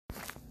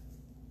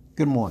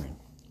Good morning.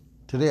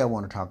 Today I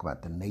want to talk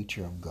about the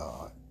nature of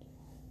God.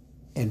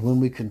 And when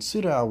we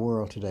consider our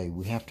world today,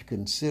 we have to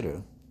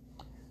consider,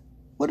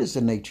 what is the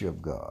nature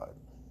of God?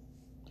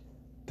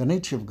 The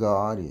nature of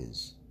God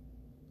is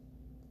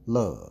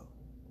love.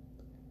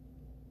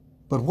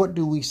 But what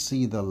do we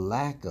see the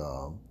lack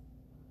of,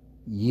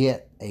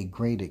 yet a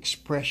great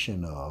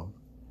expression of,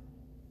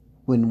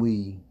 when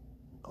we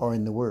are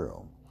in the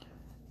world?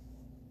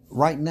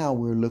 Right now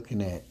we're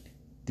looking at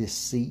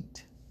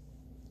deceit,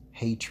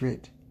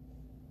 hatred,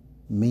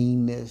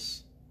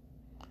 meanness,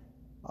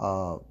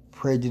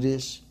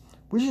 prejudice.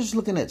 We're just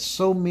looking at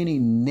so many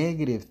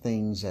negative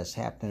things that's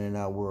happening in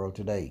our world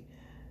today.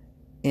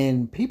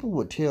 And people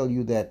would tell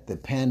you that the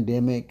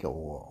pandemic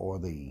or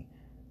the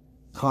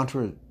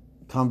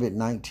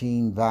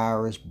COVID-19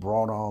 virus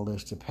brought all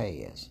this to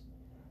pass.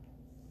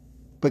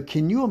 But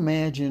can you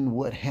imagine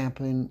what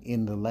happened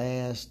in the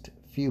last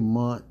few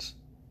months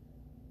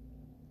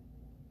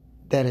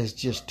that has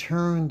just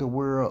turned the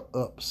world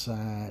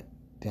upside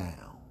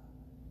down?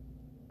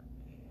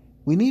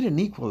 We need an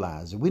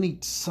equalizer. We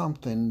need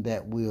something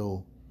that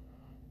will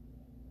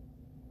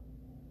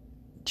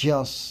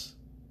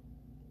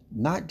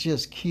not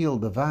just kill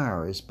the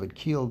virus, but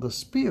kill the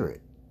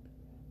spirit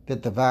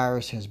that the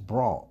virus has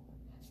brought.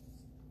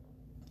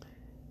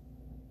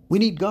 We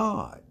need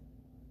God.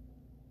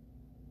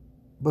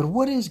 But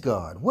what is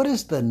God? What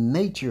is the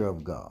nature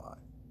of God?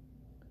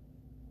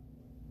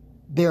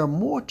 There are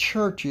more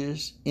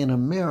churches in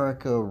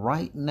America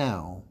right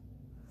now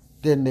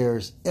than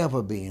there's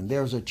ever been.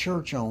 There's a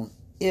church on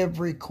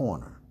every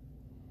corner.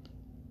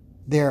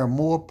 There are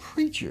more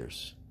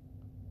preachers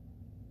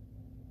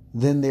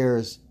than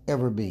there's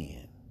ever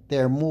been.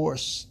 There are more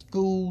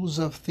schools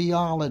of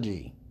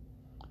theology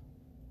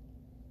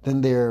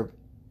than there's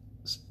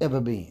ever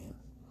been.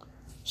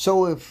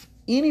 So if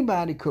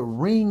anybody could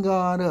ring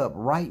God up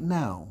right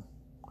now,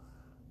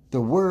 the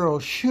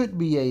world should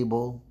be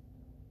able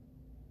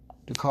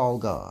to call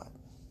God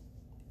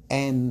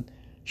and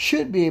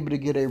should be able to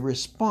get a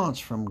response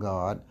from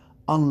God,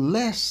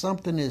 unless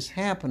something is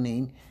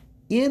happening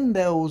in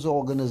those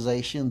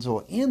organizations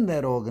or in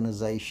that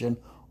organization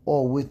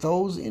or with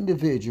those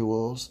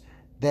individuals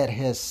that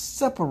has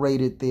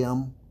separated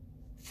them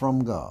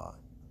from God.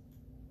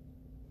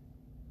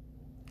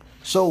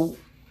 So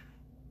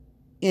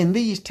in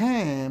these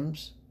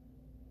times,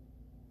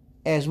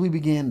 as we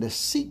begin to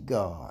seek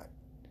God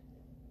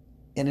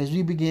and as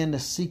we begin to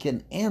seek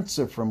an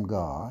answer from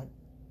God,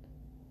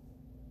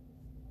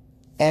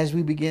 as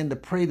we begin to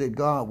pray that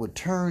God would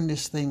turn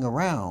this thing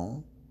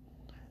around,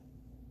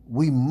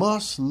 we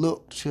must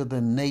look to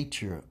the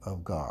nature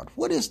of God.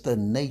 What is the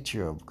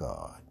nature of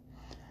God?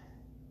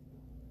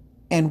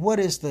 And what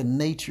is the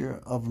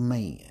nature of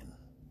man?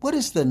 What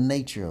is the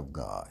nature of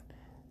God?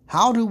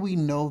 How do we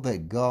know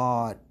that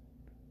God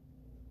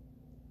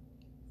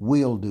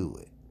will do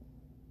it?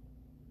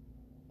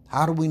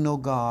 How do we know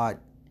God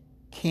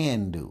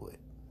can do it?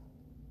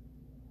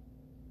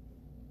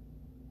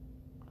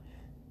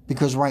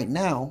 Because right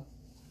now,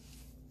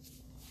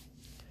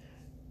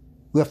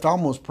 we have to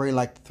almost pray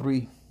like the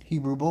 3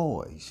 Hebrew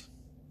boys.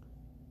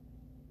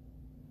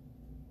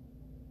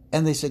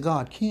 And they said,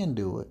 God can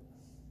do it.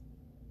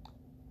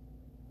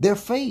 Their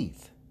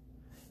faith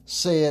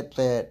said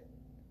that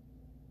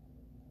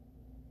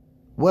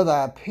whether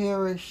I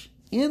perish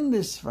in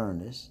this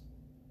furnace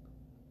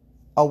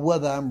or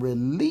whether I'm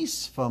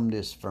released from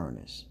this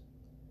furnace,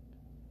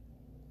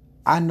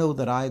 I know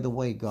that either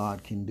way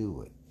God can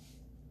do it.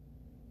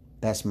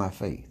 That's my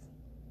faith.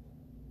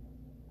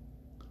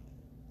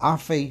 Our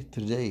faith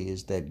today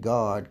is that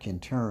God can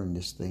turn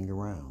this thing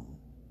around.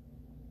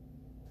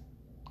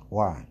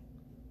 Why?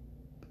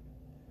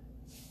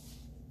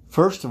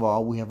 First of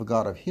all, we have a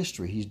God of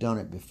history. He's done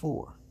it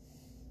before.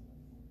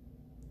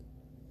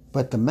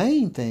 But the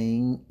main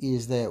thing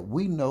is that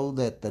we know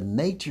that the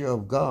nature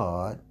of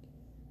God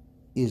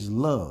is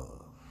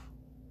love.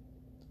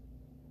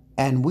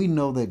 And we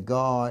know that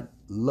God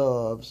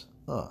loves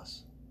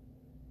us.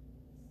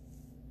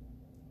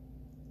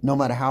 No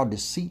matter how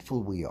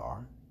deceitful we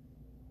are,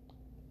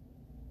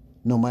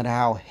 no matter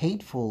how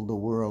hateful the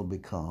world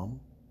become,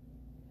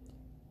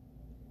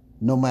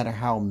 no matter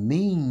how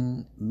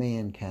mean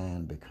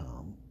mankind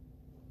become,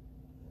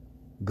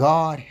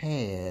 God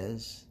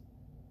has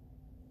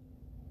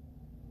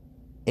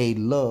a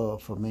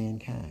love for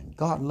mankind.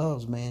 God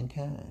loves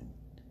mankind.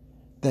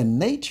 The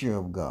nature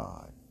of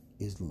God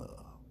is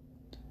love.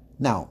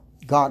 Now,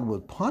 God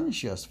will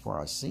punish us for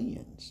our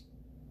sins,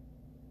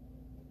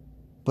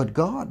 but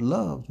God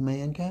loves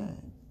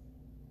mankind.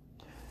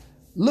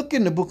 Look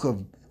in the book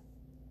of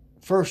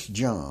 1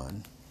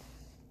 John,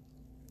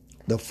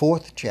 the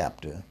 4th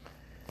chapter,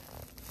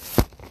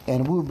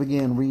 and we'll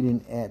begin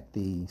reading at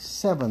the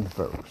 7th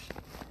verse.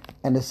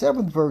 And the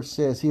 7th verse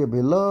says here,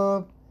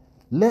 Beloved,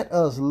 let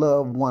us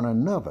love one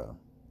another,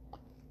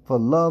 for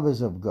love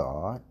is of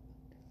God,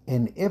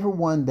 and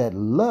everyone that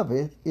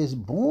loveth is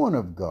born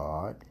of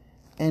God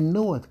and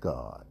knoweth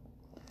God.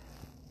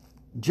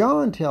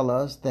 John tells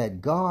us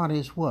that God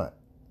is what?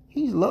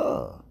 He's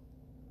love.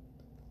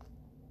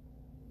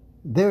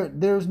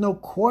 There's no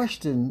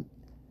question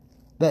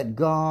that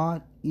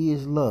God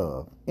is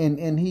love.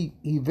 And he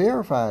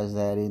verifies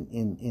that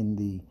in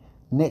the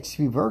next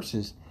few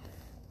verses.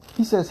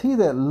 He says, he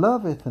that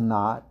loveth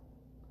not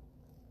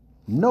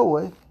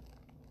knoweth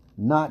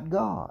not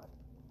God,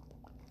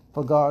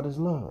 for God is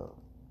love.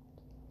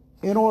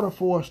 In order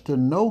for us to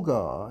know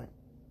God,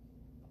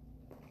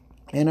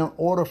 and in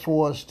order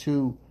for us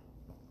to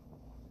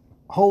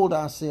hold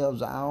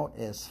ourselves out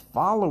as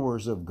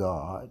followers of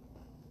God,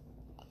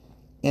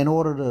 in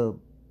order to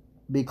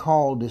be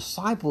called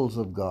disciples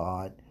of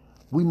God,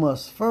 we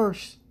must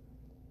first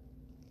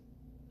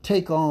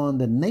take on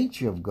the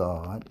nature of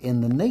God,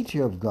 and the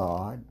nature of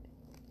God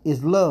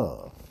is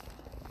love.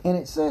 And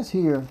it says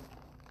here,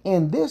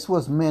 and this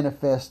was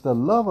manifest the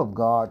love of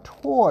God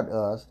toward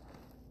us,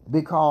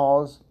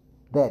 because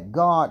that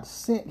God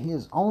sent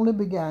his only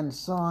begotten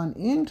Son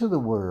into the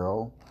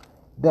world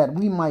that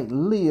we might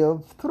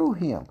live through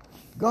him.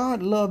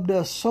 God loved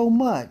us so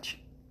much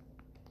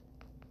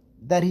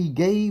that he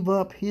gave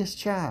up his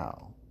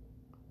child.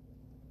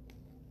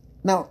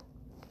 Now,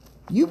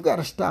 you've got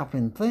to stop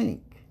and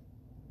think.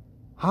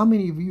 How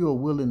many of you are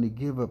willing to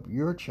give up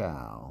your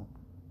child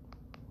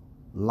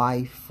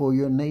life for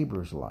your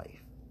neighbor's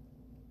life?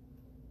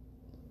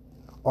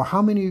 Or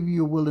how many of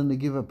you are willing to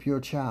give up your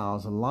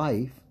child's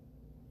life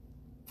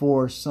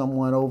for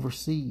someone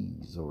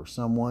overseas, or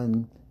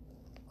someone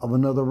of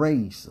another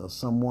race, or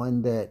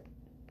someone that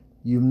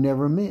you've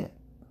never met?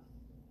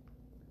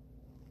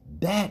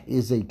 That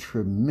is a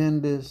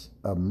tremendous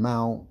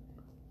amount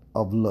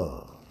of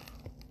love.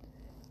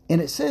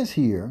 And it says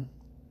here,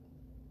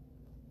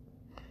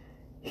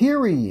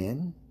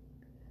 herein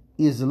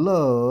is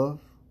love,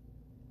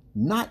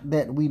 not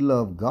that we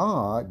love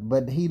God,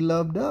 but he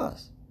loved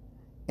us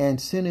and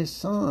sent his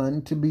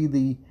Son to be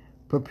the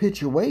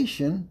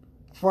propitiation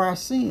for our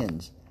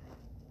sins.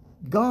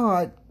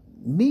 God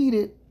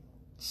needed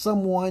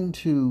someone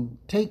to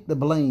take the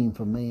blame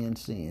for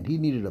man's sin. He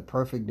needed a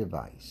perfect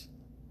device.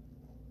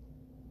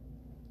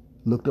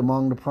 Looked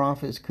among the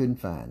prophets,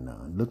 couldn't find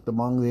none. Looked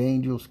among the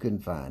angels,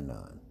 couldn't find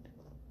none.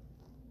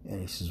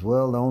 And he says,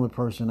 well, the only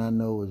person I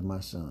know is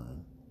my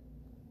Son.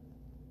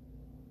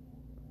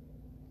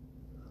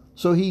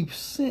 So he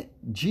sent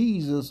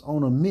Jesus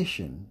on a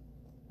mission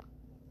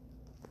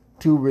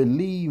to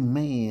relieve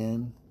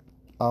man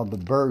of the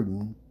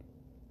burden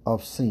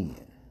of sin.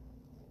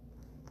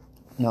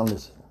 Now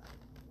listen.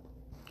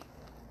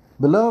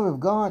 Beloved, if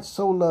God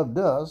so loved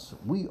us,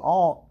 we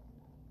ought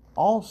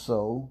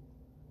also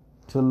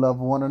to love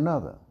one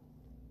another.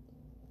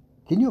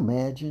 Can you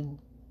imagine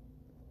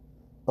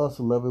us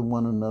loving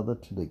one another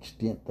to the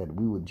extent that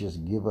we would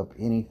just give up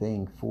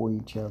anything for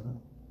each other?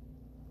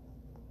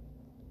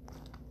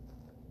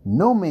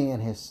 No man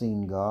has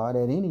seen God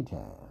at any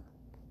time.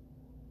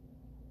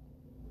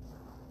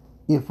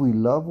 If we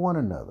love one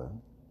another,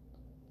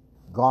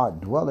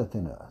 God dwelleth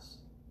in us,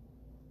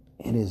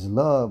 and his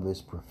love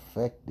is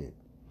perfected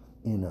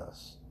in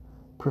us.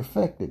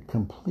 Perfected,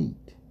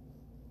 complete.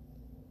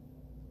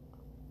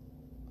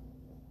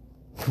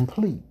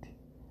 Complete.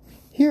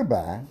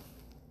 Hereby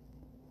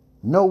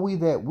know we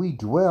that we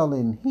dwell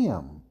in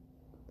him,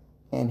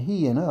 and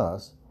he in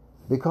us,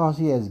 because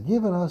he has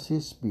given us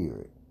his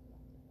Spirit.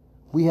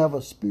 We have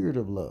a spirit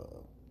of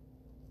love,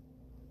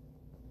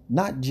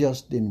 not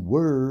just in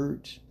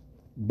words,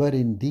 but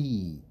in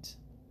deeds.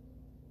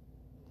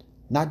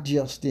 Not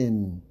just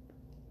on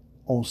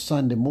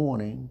Sunday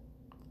morning,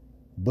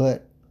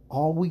 but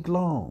all week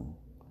long.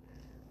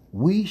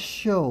 We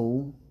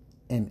show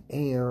an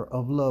air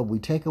of love. We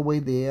take away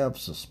the air of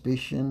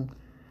suspicion,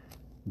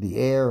 the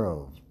air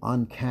of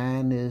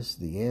unkindness,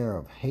 the air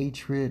of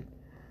hatred,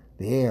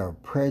 the air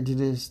of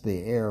prejudice,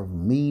 the air of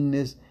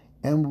meanness,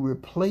 and we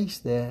replace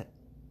that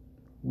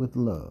with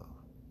love.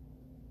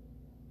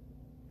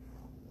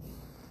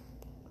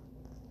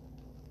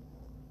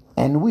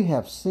 And we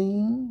have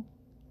seen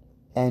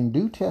and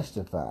do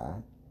testify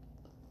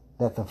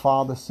that the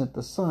Father sent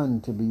the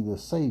Son to be the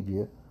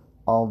Savior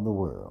of the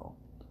world.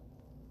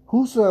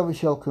 Whosoever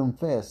shall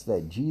confess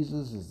that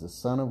Jesus is the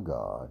Son of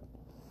God,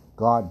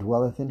 God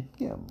dwelleth in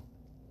him,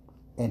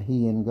 and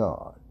he in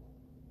God.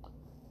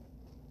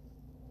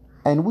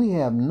 And we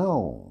have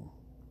known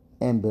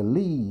and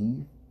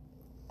believed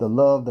the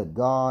love that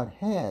God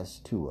has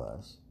to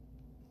us.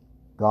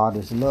 God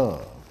is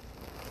love.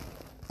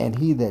 And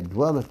he that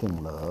dwelleth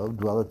in love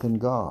dwelleth in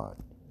God,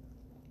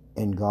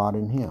 and God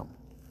in him.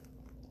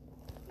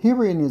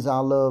 Herein is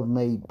our love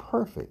made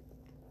perfect,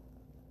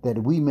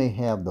 that we may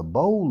have the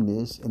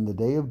boldness in the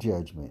day of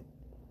judgment,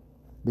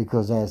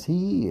 because as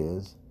he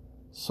is,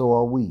 so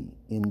are we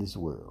in this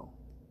world.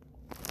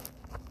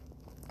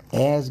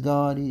 As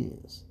God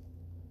is.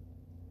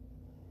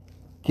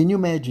 Can you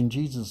imagine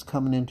Jesus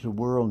coming into the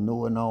world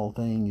knowing all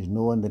things,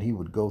 knowing that he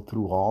would go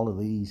through all of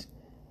these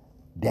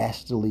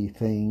dastardly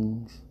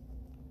things,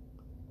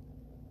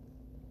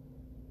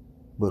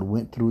 but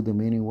went through them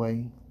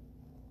anyway?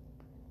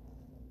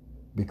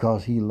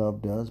 Because he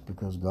loved us,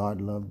 because God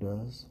loved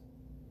us,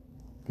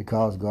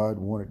 because God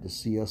wanted to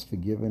see us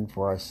forgiven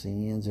for our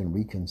sins and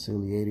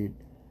reconciliated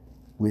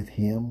with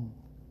him.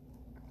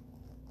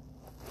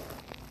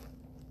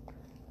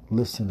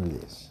 Listen to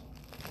this.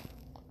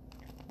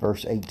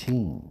 Verse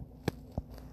 18.